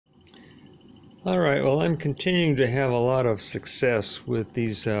All right, well, I'm continuing to have a lot of success with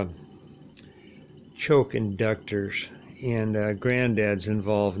these choke inductors, and Grandad's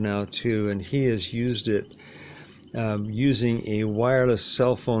involved now too, and he has used it using a wireless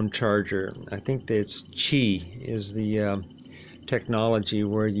cell phone charger. I think that it's Qi is the technology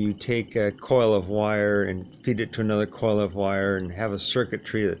where you take a coil of wire and feed it to another coil of wire and have a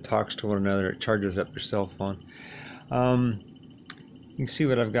circuitry that talks to one another. It charges up your cell phone. You can see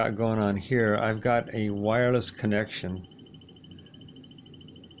what I've got going on here. I've got a wireless connection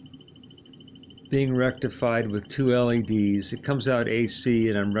being rectified with two LEDs. It comes out AC,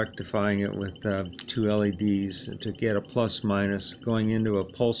 and I'm rectifying it with two LEDs to get a plus minus going into a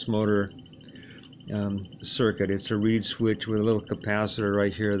pulse motor circuit. It's a reed switch with a little capacitor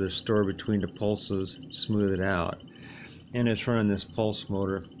right here that's stored between the pulses, smooth it out, and it's running this pulse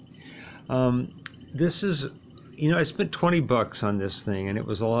motor. This is, I spent 20 bucks on this thing, and it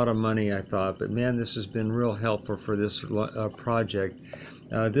was a lot of money, I thought, but man, this has been real helpful for this project.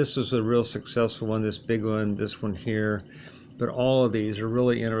 This was a real successful one, this big one, this one here, but all of these are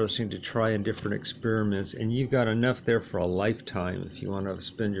really interesting to try in different experiments, and you've got enough there for a lifetime if you want to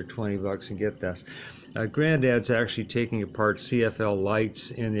spend your 20 bucks and get this. Grandad's actually taking apart CFL lights,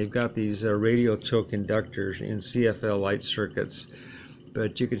 and they've got these radial choke inductors in CFL light circuits,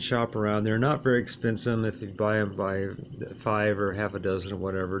 but you can shop around. They're not very expensive if you buy them by 5 or half a dozen or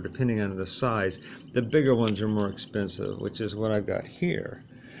whatever, depending on the size. The bigger ones are more expensive, which is what I've got here.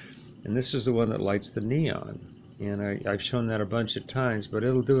 And this is the one that lights the neon. And I've shown that a bunch of times, but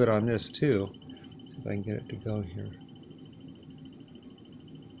it'll do it on this too. See if I can get it to go here.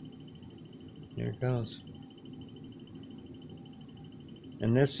 There it goes.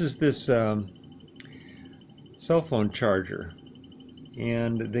 And this is this cell phone charger.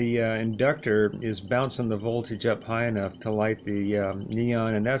 And the inductor is bouncing the voltage up high enough to light the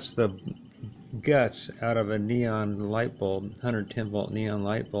neon, and that's the guts out of a neon light bulb, 110 volt neon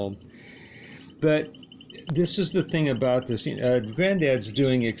light bulb. But this is the thing about this. Grandad's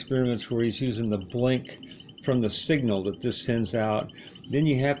doing experiments where he's using the blink from the signal that this sends out. Then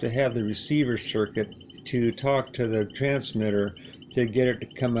you have to have the receiver circuit to talk to the transmitter to get it to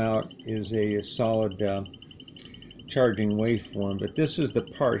come out as a solid charging waveform. But this is the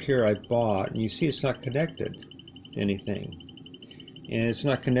part here I bought, and you see it's not connected to anything, and it's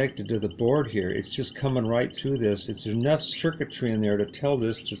not connected to the board here. It's just coming right through this. It's enough circuitry in there to tell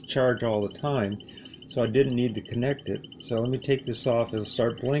this to charge all the time, so I didn't need to connect it. So let me take this off and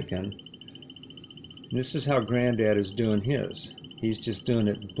start blinking. And this is how Grandad is doing his. He's just doing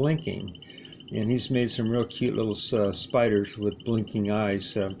it blinking, and he's made some real cute little spiders with blinking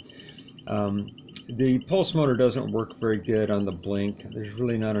eyes. The pulse motor doesn't work very good on the blink. There's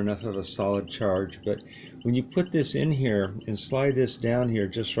really not enough of a solid charge, but when you put this in here and slide this down here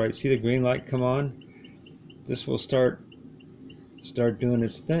just right, see the green light come on? This will start doing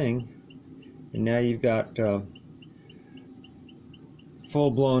its thing, and now you've got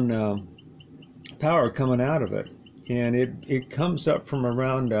full-blown power coming out of it, and it comes up from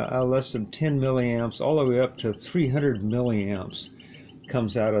around less than 10 milliamps all the way up to 300 milliamps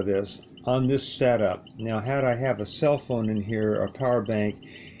comes out of this on this setup. Now, had I have a cell phone in here or a power bank,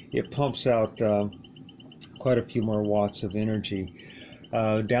 it pumps out quite a few more watts of energy.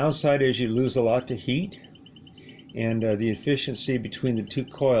 Downside is you lose a lot to heat, and the efficiency between the two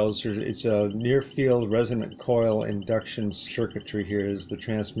coils, it's a near field resonant coil induction circuitry here is the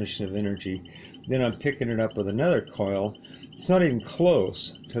transmission of energy. Then I'm picking it up with another coil. It's not even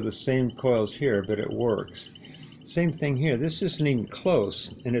close to the same coils here, but it works. Same thing here. This isn't even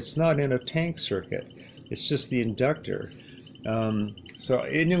close, and it's not in a tank circuit. It's just the inductor. So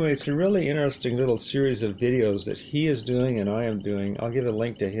anyway, it's a really interesting little series of videos that he is doing and I am doing. I'll give a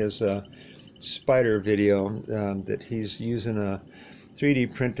link to his spider video that he's using a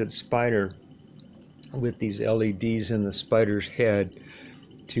 3D printed spider with these LEDs in the spider's head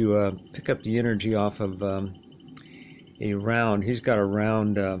to pick up the energy off of a round. He's got a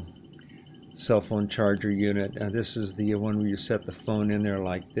round cell phone charger unit. This is the one where you set the phone in there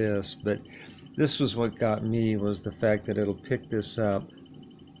like this, but this was what got me, was the fact that it'll pick this up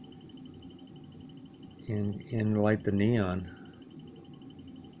and light the neon.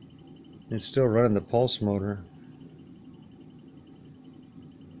 It's still running the pulse motor.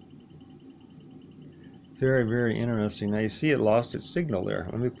 Very, very interesting. Now you see it lost its signal there.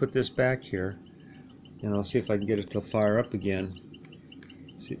 Let me put this back here, and I'll see if I can get it to fire up again.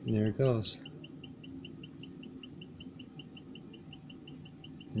 See, there it goes.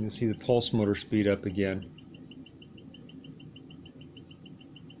 You can see the pulse motor speed up again.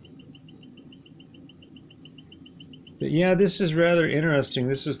 But Yeah, this is rather interesting.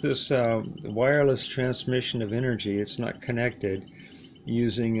 This is this wireless transmission of energy. It's not connected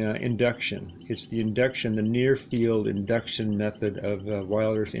using induction. It's the induction, the near field induction method of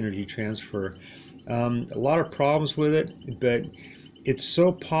wireless energy transfer. A lot of problems with it, but it's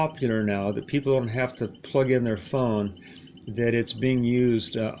so popular now that people don't have to plug in their phone, that it's being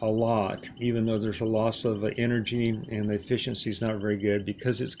used a lot, even though there's a loss of energy and the efficiency is not very good,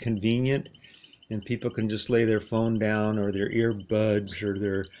 because it's convenient and people can just lay their phone down or their earbuds or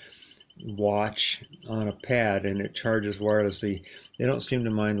their watch on a pad and it charges wirelessly. They don't seem to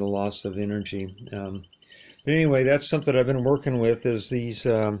mind the loss of energy. But anyway, that's something I've been working with, is these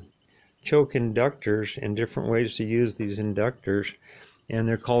choke inductors and different ways to use these inductors. And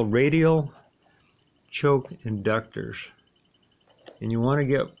they're called radial choke inductors. And you want to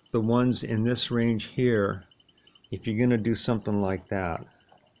get the ones in this range here if you're going to do something like that.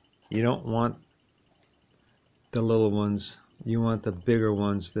 You don't want the little ones. You want the bigger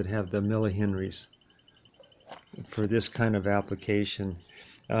ones that have the millihenries for this kind of application.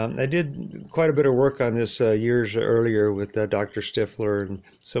 I did quite a bit of work on this years earlier with Dr. Stifler and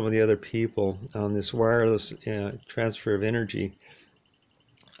some of the other people on this wireless transfer of energy.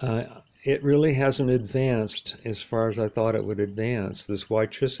 It really hasn't advanced as far as I thought it would advance. This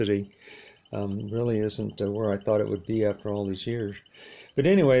witricity really isn't where I thought it would be after all these years. But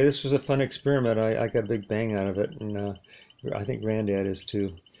anyway, this was a fun experiment. I got a big bang out of it, and I think Grandad is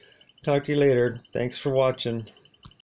too. Talk to you later. Thanks for watching.